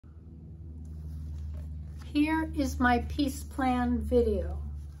Here is my peace plan video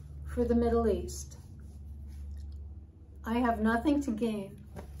for the Middle East. I have nothing to gain.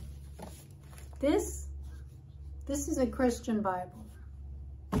 This is a Christian Bible.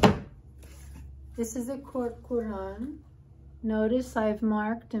 This is a Quran. Notice I've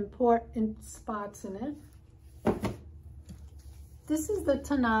marked important spots in it. This is the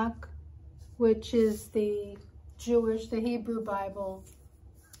Tanakh, which is the Hebrew Bible.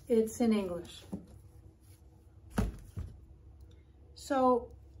 It's in English. So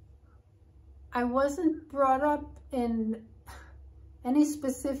I wasn't brought up in any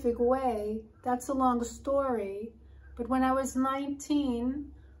specific way. That's a long story. But when I was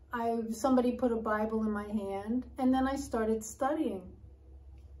 19, somebody put a Bible in my hand, and then I started studying.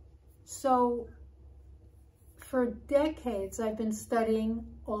 So for decades, I've been studying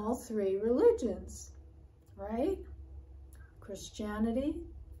all three religions, right? Christianity,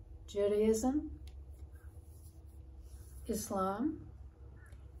 Judaism, Islam.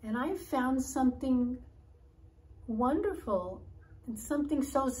 And I found something wonderful and something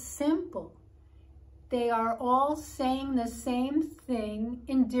so simple. They are all saying the same thing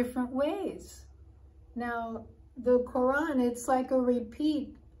in different ways. Now, the Quran, it's like a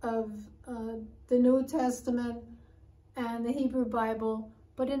repeat of the New Testament and the Hebrew Bible,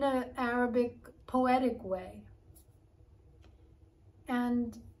 but in an Arabic poetic way.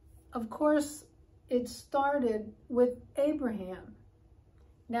 And of course, it started with Abraham.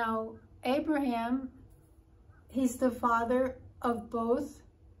 Now, Abraham, he's the father of both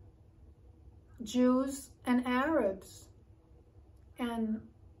Jews and Arabs. And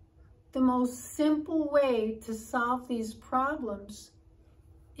the most simple way to solve these problems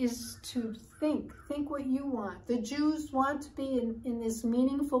is to think what you want. The Jews want to be in this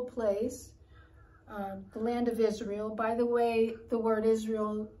meaningful place, the land of Israel. By the way, the word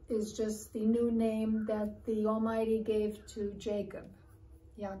Israel is just the new name that the Almighty gave to Jacob,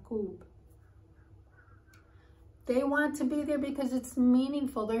 Yaqub. They want to be there because it's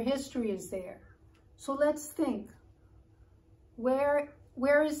meaningful. Their history is there. So let's think. Where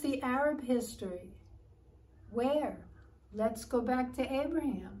is the Arab history? Where? Let's go back to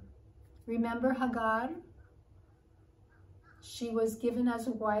Abraham. Remember Hagar? She was given as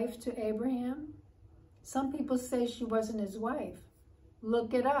a wife to Abraham. Some people say she wasn't his wife.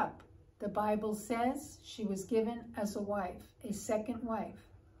 Look it up. The Bible says she was given as a wife, a second wife.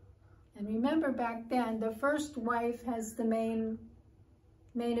 And remember, back then, the first wife has the main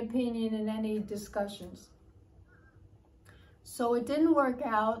opinion in any discussions. So it didn't work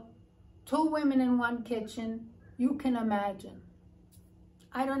out. 2 women in one kitchen, you can imagine.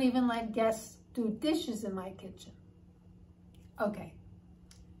 I don't even let guests do dishes in my kitchen. Okay,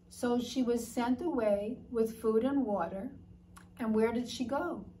 so she was sent away with food and water. And where did she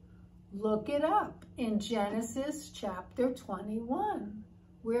go? Look it up in Genesis chapter 21.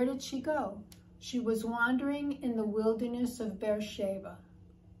 Where did she go? She was wandering in the wilderness of Beersheba.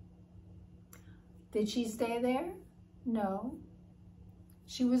 Did she stay there? No.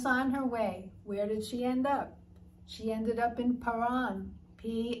 She was on her way. Where did she end up? She ended up in Paran,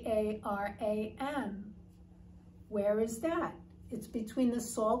 P-A-R-A-N. Where is that? It's between the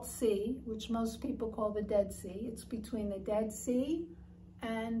Salt Sea, which most people call the Dead Sea. It's between the Dead Sea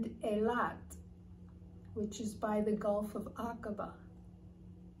and Eilat, which is by the Gulf of Aqaba.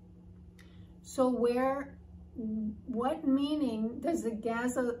 So what meaning does the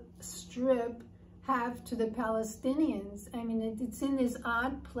Gaza Strip have to the Palestinians? I mean, it's in this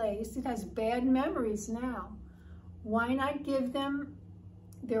odd place. It has bad memories now. Why not give them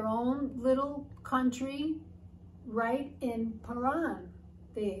their own little country right in Paran,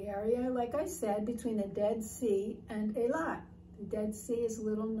 the area, like I said, between the Dead Sea and Eilat? The Dead Sea is a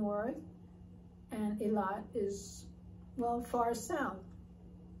little north, and Eilat is, well, far south.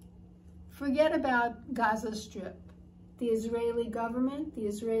 Forget about Gaza Strip. The Israeli government, the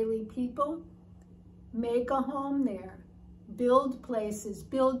Israeli people, make a home there. Build places,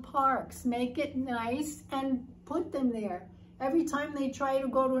 build parks, make it nice and put them there. Every time they try to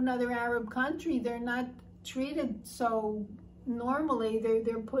go to another Arab country, they're not treated so normally.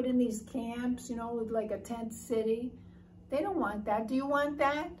 They're put in these camps, you know, with like a tent city. They don't want that. Do you want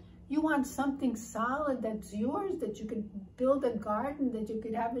that? You want something solid that's yours, that you could build a garden, that you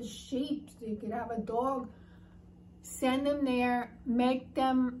could have a sheep, that you could have a dog. Send them there, make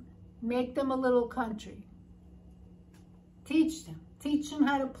them a little country. Teach them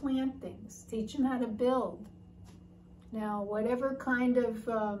how to plant things, teach them how to build. Now, whatever kind of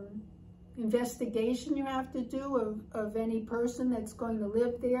investigation you have to do of any person that's going to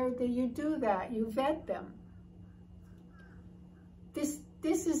live there, you do that, you vet them.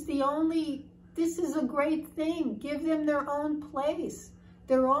 This is the only This is a great thing. Give them their own place.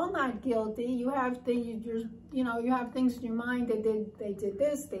 They're all not guilty. You have you have things in your mind. They did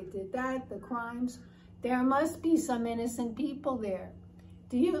this, they did that, the crimes. There must be some innocent people there.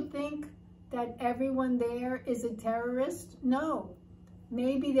 Do you think that everyone there is a terrorist? No.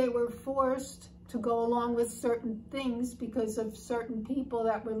 Maybe they were forced to go along with certain things because of certain people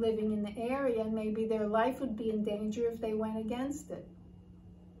that were living in the area, and maybe their life would be in danger if they went against it.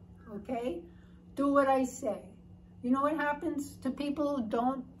 Okay? Do what I say. You know what happens to people who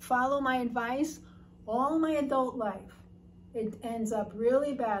don't follow my advice? All my adult life, it ends up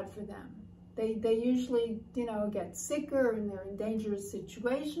really bad for them. They usually, get sicker and they're in dangerous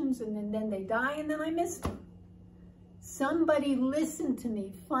situations, and then they die, and then I miss them. Somebody listen to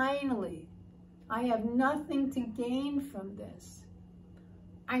me, finally. I have nothing to gain from this.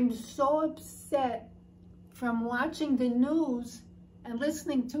 I'm so upset from watching the news and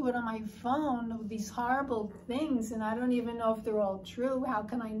listening to it on my phone of these horrible things, and I don't even know if they're all true. How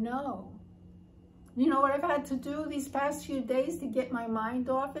can I know? You know what I've had to do these past few days to get my mind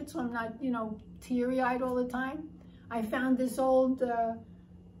off it so I'm not, teary-eyed all the time? I found this old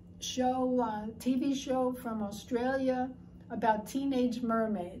TV show from Australia about teenage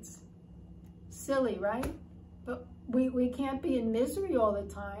mermaids. Silly, right? But we can't be in misery all the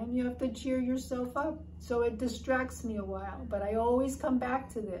time. You have to cheer yourself up. So it distracts me a while, but I always come back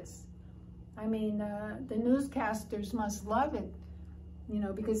to this. I mean, the newscasters must love it,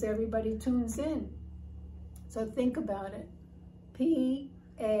 because everybody tunes in. So think about it.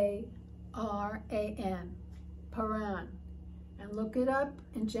 P-A-R-A-N, Paran. And look it up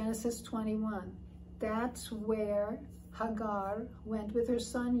in Genesis 21. That's where Hagar went with her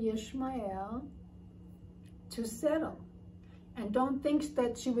son Ishmael to settle. And don't think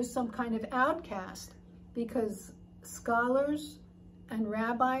that she was some kind of outcast, because scholars and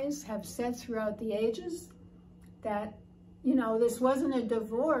rabbis have said throughout the ages that, this wasn't a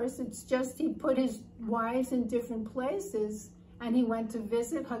divorce. It's just he put his wives in different places, and he went to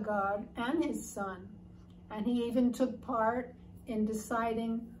visit Hagar and his son. And he even took part in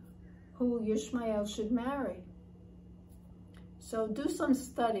deciding who Ishmael should marry. So do some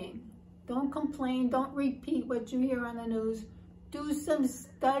studying. Don't complain. Don't repeat what you hear on the news. Do some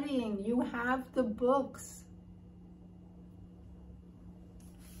studying. You have the books.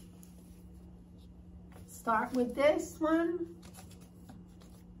 Start with this one,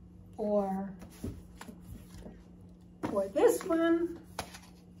 or this one,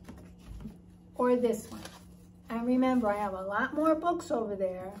 or this one. And remember, I have a lot more books over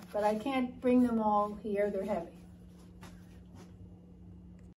there, but I can't bring them all here. They're heavy.